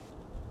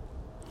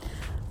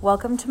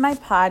Welcome to my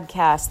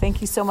podcast. Thank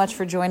you so much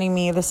for joining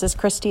me. This is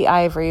Christy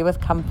Ivory with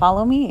Come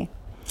Follow Me.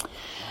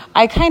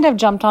 I kind of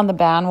jumped on the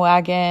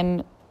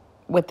bandwagon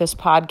with this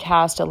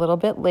podcast a little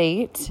bit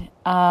late.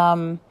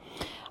 I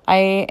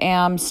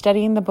am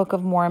studying the Book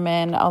of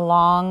Mormon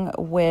along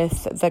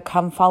with the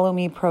Come Follow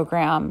Me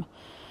program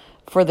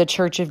for the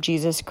Church of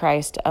Jesus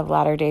Christ of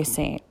Latter-day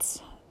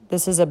Saints.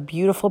 This is a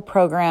beautiful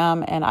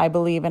program, and I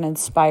believe an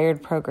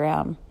inspired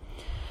program.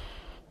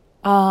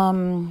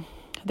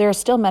 There are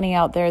still many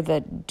out there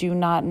that do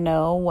not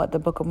know what the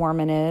Book of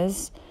Mormon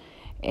is,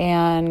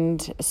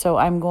 and so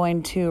I'm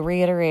going to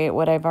reiterate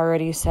what I've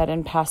already said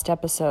in past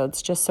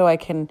episodes, just so I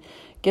can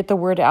get the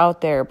word out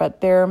there.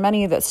 But there are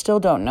many that still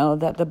don't know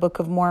that the Book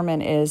of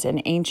Mormon is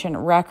an ancient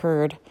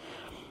record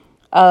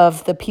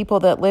of the people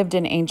that lived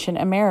in ancient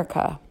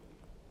America.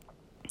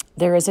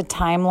 There is a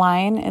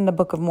timeline in the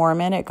Book of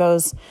Mormon. It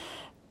goes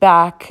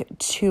back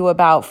to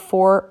about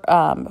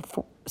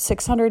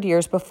 600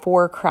 years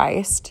before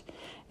Christ,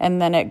 and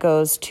then it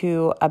goes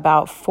to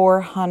about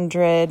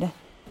 400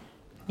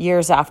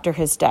 years after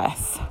his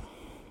death.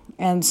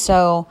 And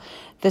so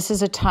this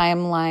is a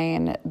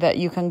timeline that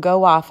you can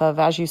go off of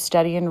as you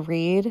study and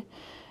read.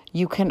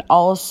 You can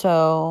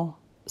also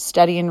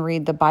study and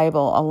read the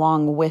Bible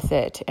along with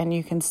it, and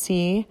you can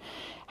see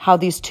how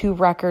these two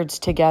records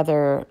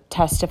together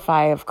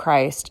testify of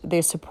Christ.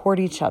 They support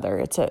each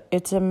other.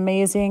 It's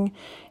amazing.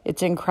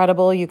 It's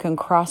incredible. You can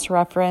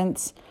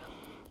cross-reference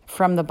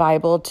from the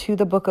Bible to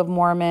the Book of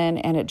Mormon,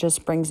 and it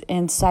just brings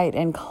insight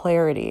and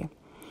clarity.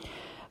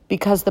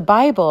 Because the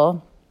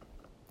Bible,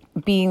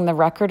 being the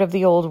record of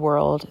the Old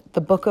World,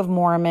 the Book of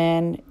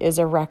Mormon is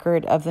a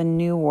record of the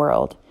New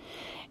World.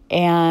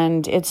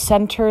 And it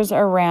centers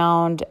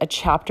around a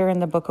chapter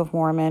in the Book of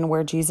Mormon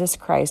where Jesus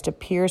Christ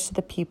appears to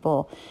the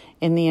people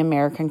in the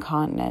American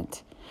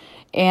continent.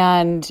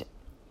 And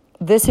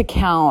this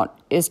account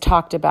is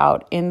talked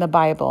about in the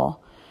Bible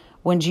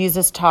when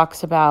Jesus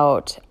talks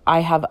about, I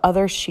have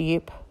other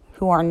sheep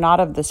who are not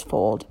of this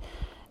fold.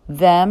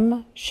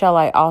 Them shall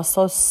I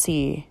also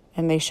see,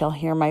 and they shall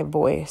hear my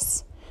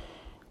voice.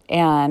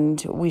 And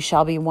we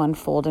shall be one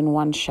fold and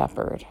one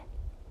shepherd.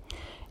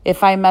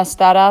 If I messed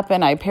that up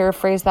and I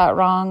paraphrased that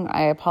wrong,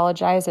 I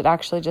apologize. It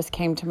actually just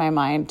came to my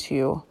mind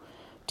to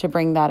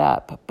bring that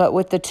up. But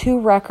with the two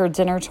records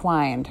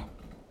intertwined,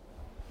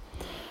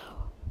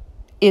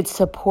 it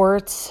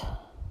supports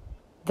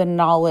the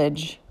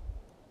knowledge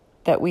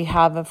that we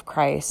have of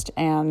Christ,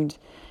 and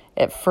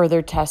it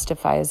further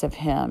testifies of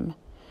him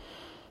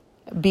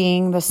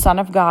being the Son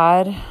of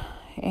God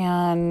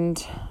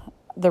and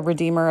the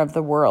Redeemer of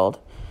the world.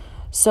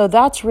 So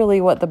that's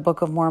really what the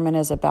Book of Mormon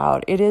is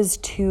about. It is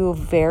to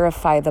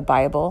verify the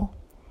Bible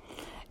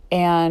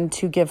and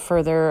to give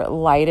further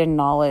light and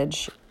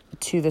knowledge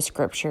to the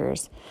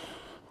scriptures.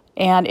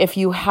 And if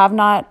you have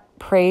not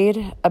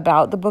prayed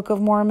about the Book of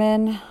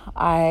Mormon,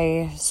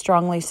 I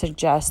strongly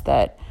suggest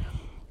that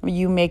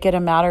you make it a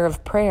matter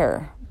of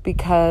prayer,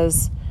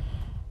 because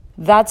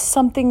that's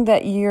something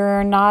that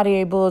you're not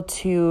able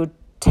to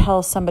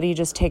tell somebody,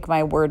 just take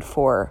my word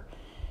for.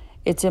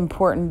 It's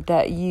important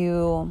that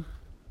you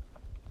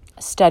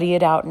study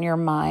it out in your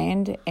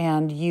mind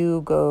and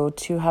you go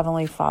to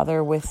Heavenly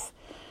Father with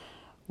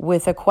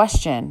a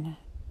question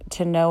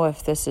to know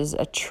if this is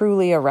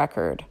truly a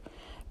record.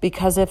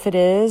 Because if it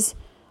is,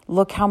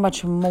 look how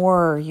much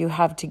more you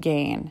have to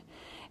gain.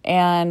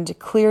 And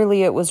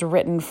clearly it was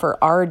written for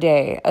our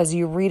day. As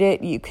you read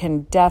it, you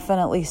can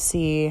definitely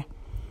see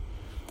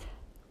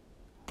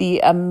the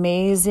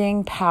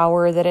amazing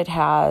power that it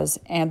has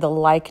and the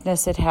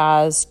likeness it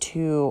has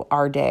to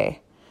our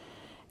day.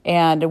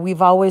 And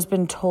we've always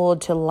been told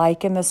to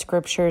liken the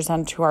scriptures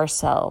unto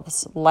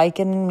ourselves.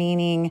 Liken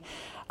meaning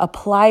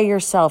apply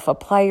yourself,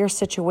 apply your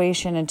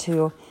situation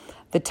into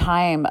the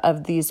time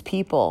of these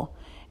people.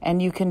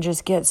 And you can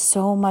just get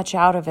so much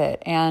out of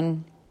it.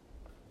 And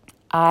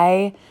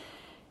I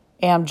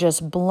am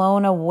just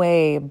blown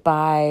away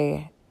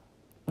by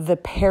the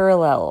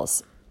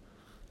parallels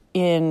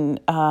in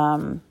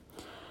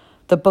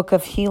the book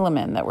of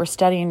Helaman that we're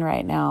studying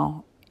right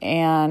now,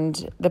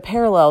 and the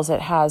parallels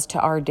it has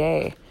to our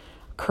day,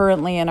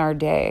 currently in our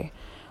day.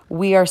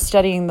 We are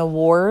studying the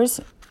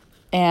wars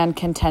and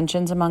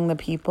contentions among the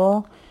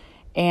people,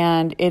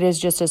 and it is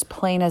just as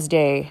plain as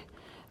day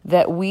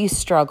that we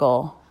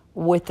struggle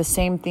with the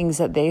same things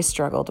that they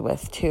struggled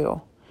with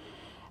too.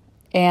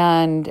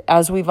 And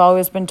as we've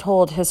always been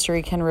told,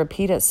 history can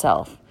repeat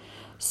itself.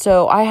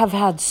 So I have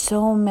had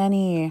so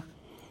many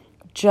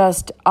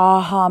just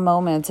aha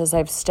moments as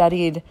I've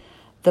studied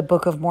the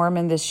Book of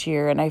Mormon this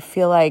year. And I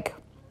feel like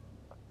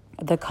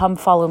the Come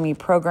Follow Me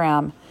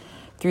program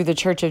through the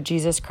Church of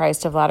Jesus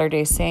Christ of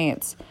Latter-day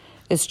Saints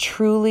is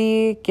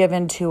truly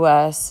given to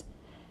us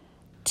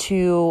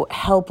to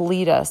help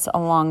lead us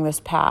along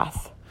this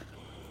path,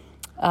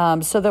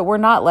 so that we're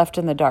not left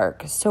in the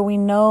dark. So we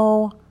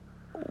know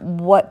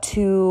what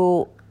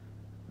to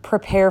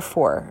prepare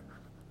for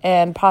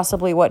and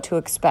possibly what to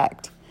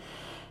expect.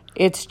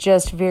 It's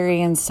just very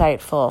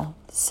insightful.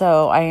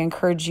 So I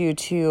encourage you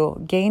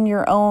to gain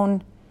your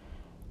own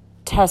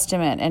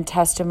testament and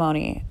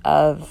testimony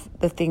of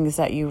the things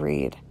that you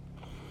read.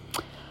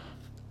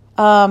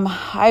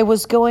 I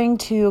was going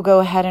to go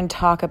ahead and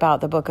talk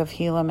about the book of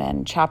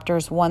Helaman,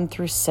 chapters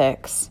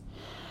 1-6.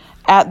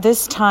 At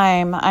this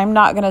time, I'm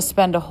not going to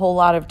spend a whole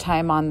lot of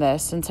time on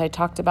this since I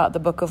talked about the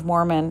Book of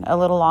Mormon a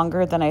little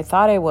longer than I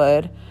thought I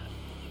would.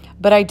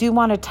 But I do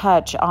want to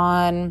touch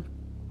on,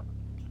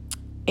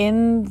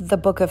 in the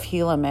book of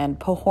Helaman,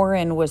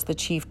 Pahoran was the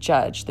chief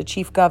judge, the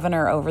chief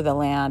governor over the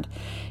land.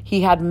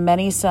 He had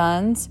many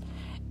sons,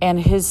 and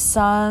his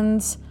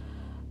sons,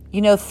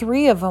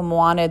 3 of them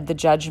wanted the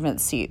judgment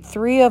seat.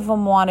 3 of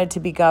them wanted to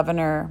be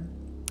governor.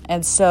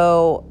 And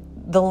so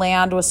the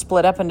land was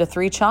split up into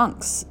 3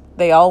 chunks.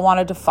 They all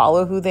wanted to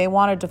follow who they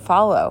wanted to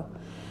follow.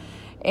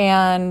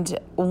 And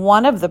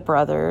one of the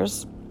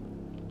brothers,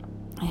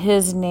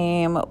 his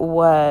name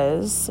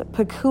was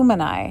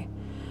Pekumenai.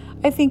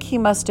 I think he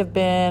must have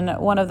been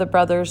one of the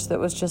brothers that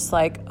was just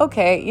like,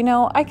 okay,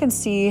 I can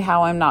see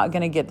how I'm not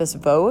going to get this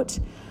vote,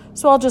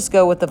 so I'll just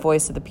go with the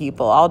voice of the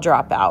people. I'll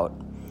drop out.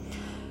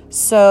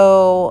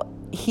 So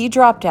he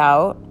dropped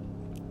out,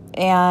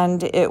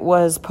 and it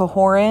was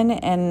Pahoran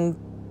and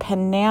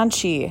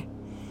Penanchi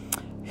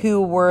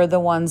who were the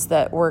ones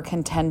that were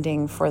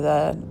contending for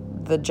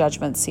the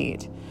judgment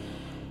seat.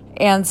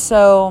 And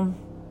so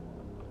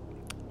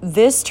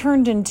this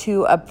turned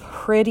into a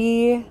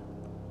pretty,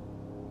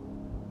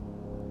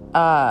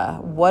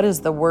 what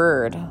is the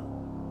word?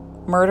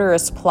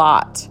 Murderous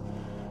plot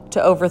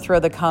to overthrow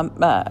the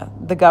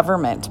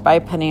government by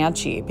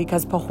Penanchi,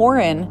 because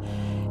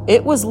Pahoran,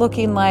 it was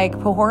looking like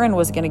Pahoran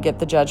was going to get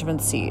the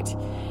judgment seat.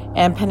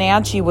 And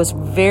Penanchi was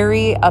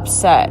very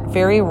upset,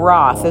 very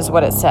wroth is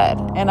what it said.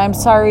 And I'm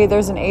sorry,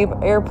 there's an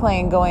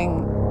airplane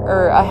going,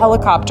 or a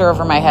helicopter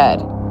over my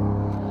head.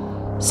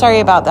 Sorry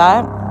about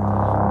that.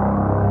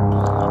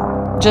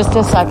 Just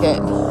a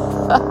second.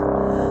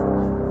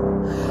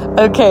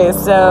 Okay,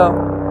 so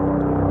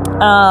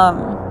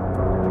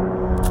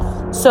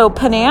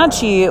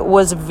Penanchi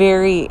was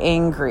very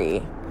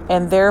angry,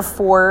 and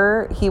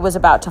therefore he was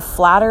about to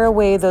flatter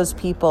away those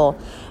people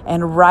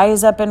and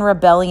rise up in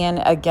rebellion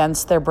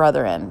against their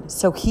brethren.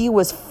 So he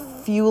was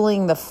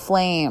fueling the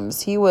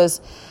flames. He was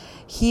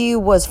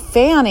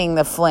fanning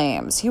the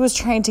flames. He was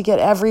trying to get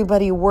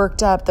everybody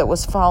worked up that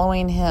was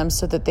following him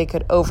so that they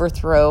could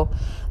overthrow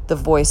the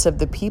voice of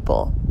the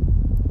people.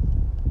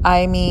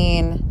 I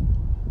mean,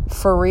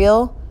 for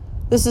real,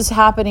 this is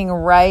happening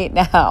right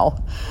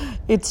now.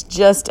 It's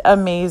just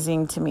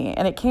amazing to me.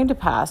 And it came to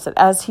pass that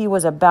as he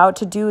was about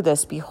to do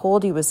this,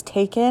 behold, he was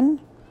taken,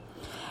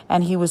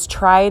 and he was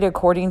tried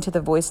according to the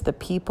voice of the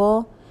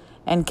people,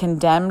 and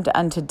condemned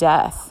unto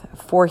death.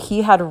 For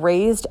he had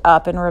raised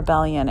up in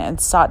rebellion and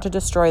sought to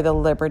destroy the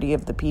liberty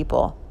of the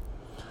people.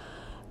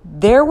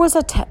 There was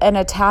an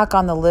attack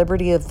on the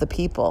liberty of the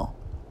people.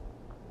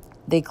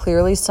 They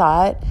clearly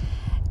saw it,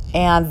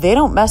 and they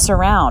don't mess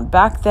around.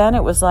 Back then,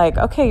 it was like,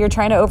 okay, you're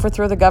trying to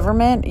overthrow the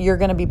government, you're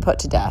going to be put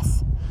to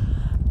death.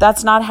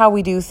 That's not how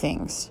we do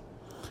things.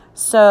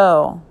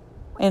 So,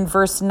 in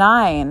verse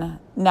 9,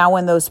 now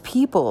when those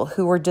people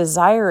who were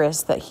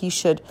desirous that he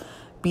should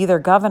be their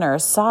governor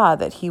saw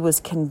that he was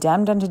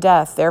condemned unto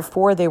death,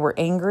 therefore they were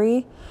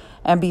angry,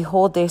 and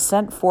behold, they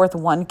sent forth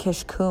one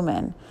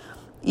Kishkumen,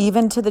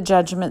 even to the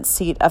judgment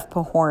seat of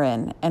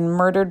Pahoran, and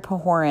murdered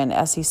Pahoran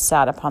as he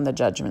sat upon the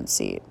judgment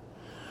seat.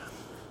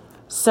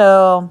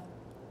 So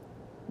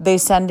they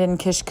send in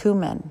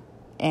Kishkumen,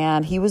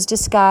 and he was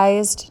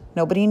disguised.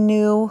 Nobody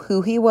knew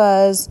who he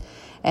was,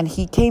 and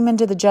he came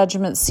into the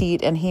judgment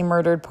seat, and he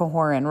murdered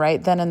Pahoran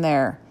right then and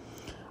there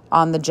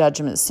on the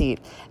judgment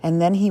seat.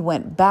 And then he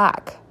went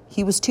back.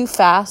 He was too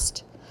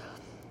fast.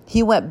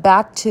 He went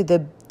back to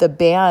the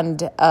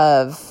band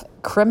of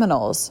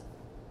criminals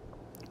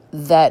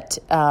that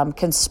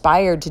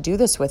conspired to do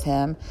this with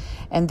him,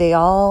 and they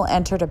all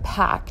entered a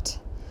pact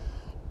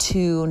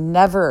to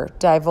never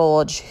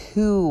divulge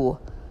who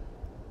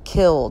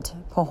killed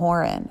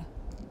Pahoran.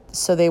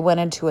 So they went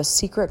into a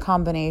secret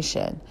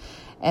combination,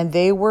 and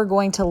they were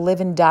going to live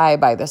and die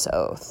by this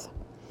oath.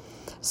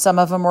 Some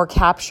of them were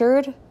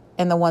captured,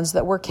 and the ones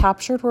that were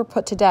captured were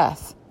put to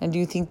death. And do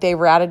you think they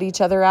ratted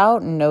each other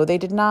out? No, they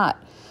did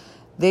not.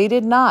 They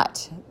did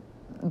not.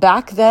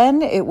 Back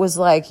then, it was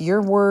like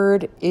your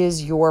word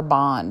is your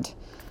bond.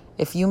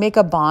 If you make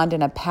a bond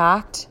and a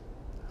pact,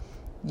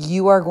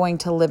 you are going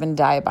to live and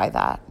die by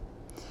that.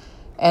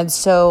 And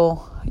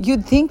so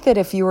you'd think that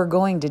if you were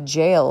going to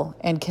jail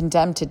and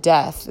condemned to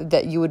death,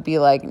 that you would be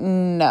like,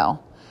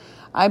 no,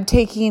 I'm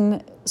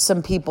taking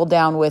some people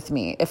down with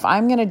me. If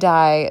I'm going to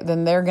die,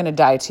 then they're going to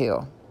die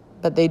too.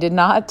 But they did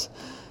not.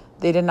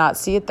 They did not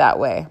see it that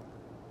way.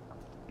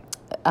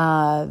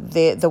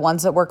 The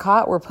ones that were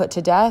caught were put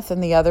to death,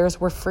 and the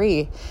others were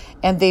free.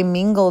 And they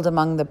mingled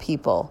among the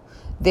people.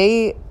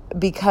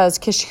 Because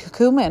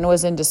Kishkumen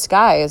was in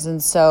disguise,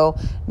 and so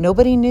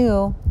nobody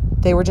knew.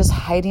 They were just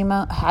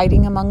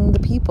hiding among the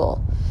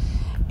people.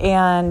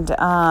 And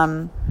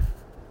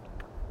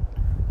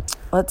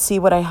let's see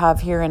what I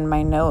have here in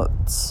my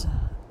notes.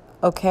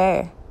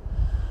 Okay.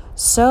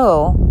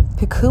 So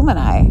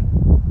Pekumenai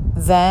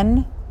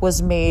then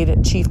was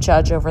made chief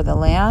judge over the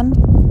land,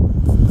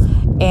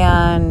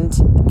 and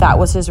that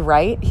was his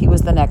right. He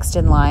was the next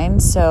in line,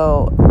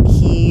 so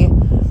he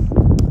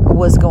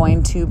was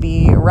going to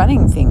be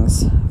running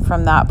things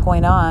from that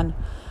point on.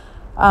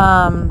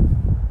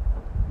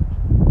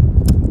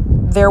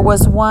 There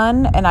was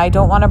one, and I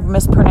don't want to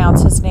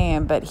mispronounce his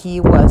name, but he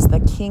was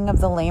the king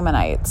of the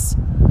Lamanites,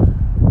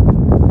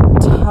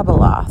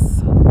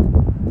 Tabaloth.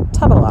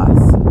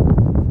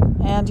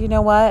 And you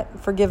know what?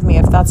 Forgive me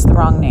if that's the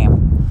wrong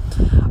name.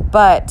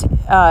 But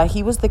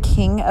he was the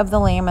king of the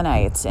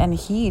Lamanites, and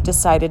he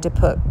decided to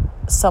put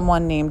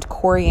someone named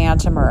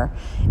Coriantumr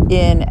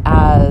in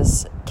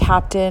as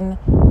captain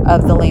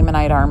of the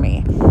Lamanite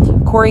army.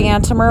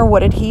 Coriantumr,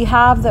 what did he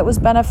have that was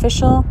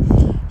beneficial?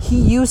 He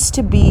used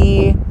to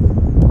be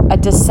a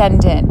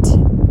descendant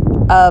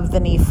of the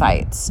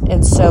Nephites,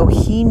 and so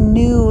he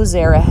knew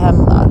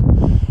Zarahemla.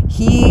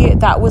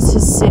 That was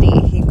his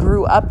city. He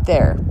grew up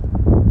there.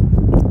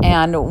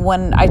 And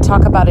when I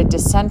talk about a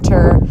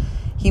dissenter,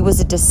 he was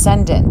a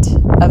descendant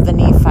of the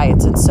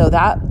Nephites, and so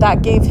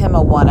that gave him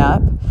a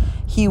one-up.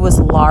 He was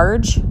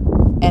large,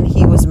 and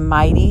he was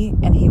mighty,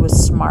 and he was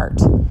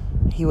smart.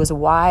 He was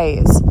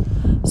wise.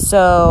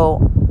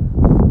 So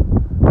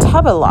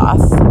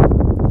Tabaloth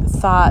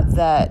thought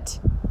that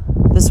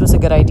this was a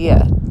good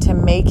idea to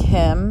make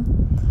him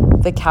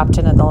the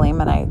captain of the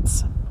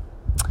Lamanites.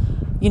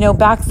 You know,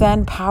 back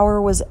then,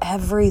 power was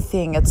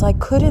everything. It's like,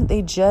 couldn't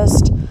they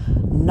just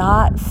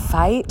not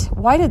fight?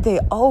 Why did they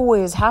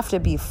always have to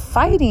be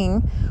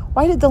fighting?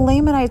 Why did the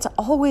Lamanites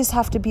always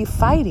have to be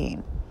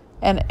fighting?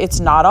 And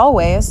it's not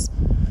always.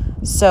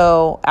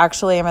 So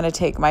actually, I'm going to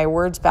take my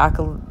words back.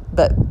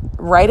 But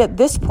right at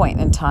this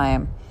point in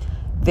time,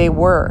 they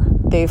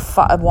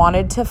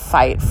wanted to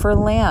fight for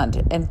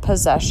land and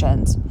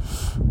possessions.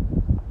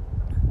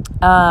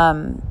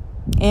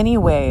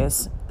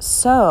 Anyways,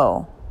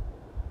 so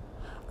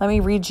let me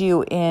read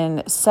you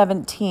in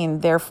 17.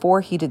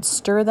 Therefore, he did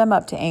stir them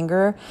up to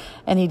anger,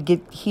 and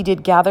he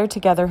did gather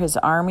together his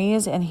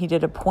armies, and he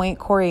did appoint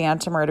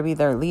Coriantumr to be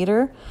their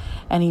leader,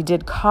 and he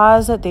did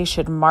cause that they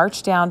should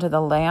march down to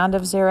the land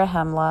of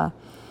Zarahemla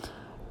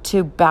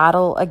to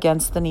battle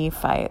against the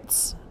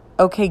Nephites.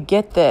 Okay,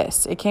 get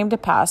this. It came to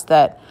pass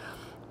that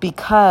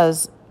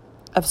because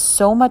of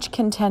so much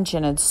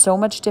contention and so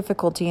much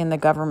difficulty in the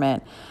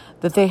government,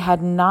 that they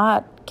had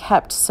not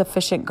kept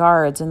sufficient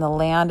guards in the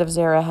land of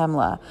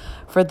Zarahemla,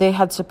 for they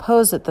had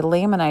supposed that the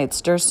Lamanites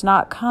durst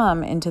not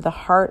come into the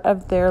heart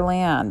of their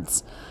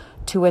lands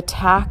to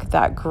attack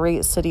that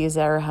great city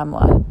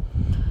Zarahemla.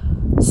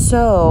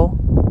 So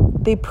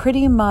they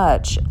pretty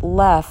much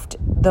left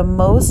the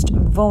most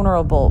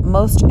vulnerable,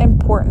 most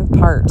important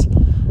part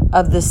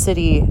of the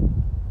city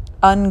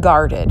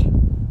unguarded.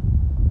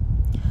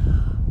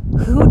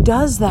 Who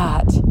does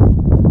that?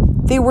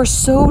 They were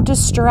so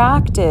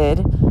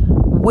distracted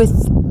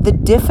with the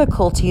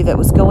difficulty that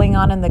was going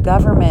on in the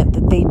government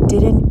that they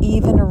didn't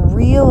even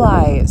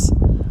realize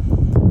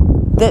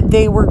that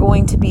they were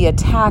going to be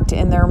attacked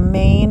in their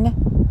main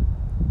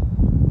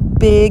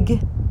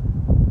big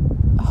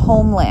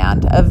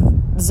homeland of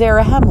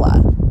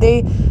Zarahemla.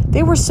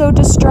 They were so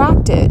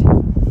distracted.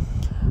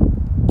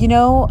 You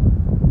know,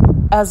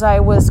 as I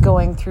was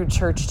going through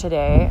church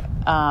today,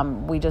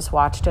 we just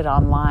watched it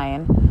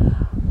online.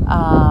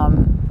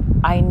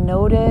 I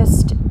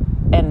noticed,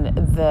 and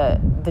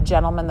the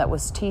gentleman that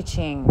was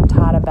teaching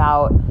taught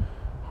about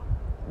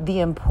the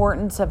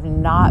importance of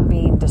not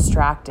being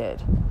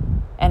distracted,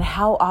 and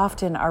how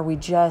often are we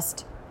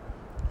just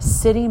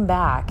sitting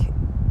back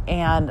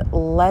and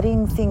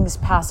letting things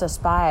pass us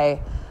by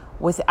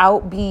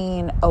without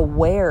being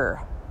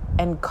aware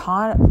and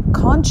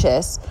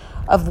conscious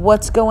of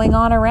what's going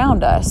on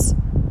around us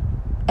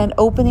and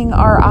opening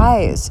our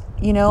eyes.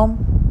 You know,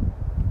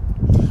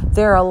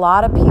 there are a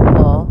lot of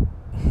people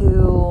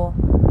who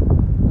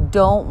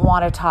don't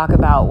want to talk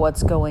about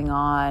what's going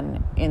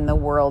on in the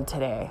world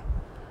today.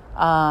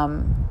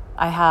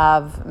 I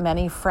have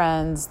many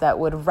friends that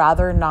would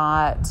rather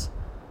not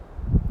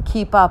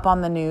keep up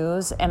on the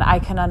news, and I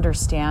can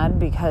understand,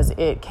 because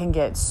it can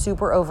get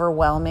super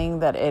overwhelming,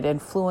 that it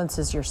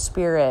influences your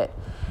spirit,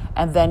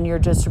 and then you're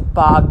just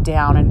bogged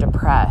down and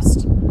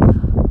depressed.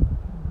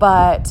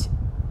 But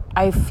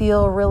I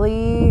feel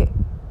really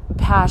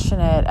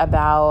passionate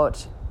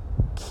about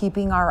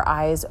keeping our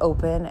eyes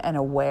open and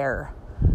aware.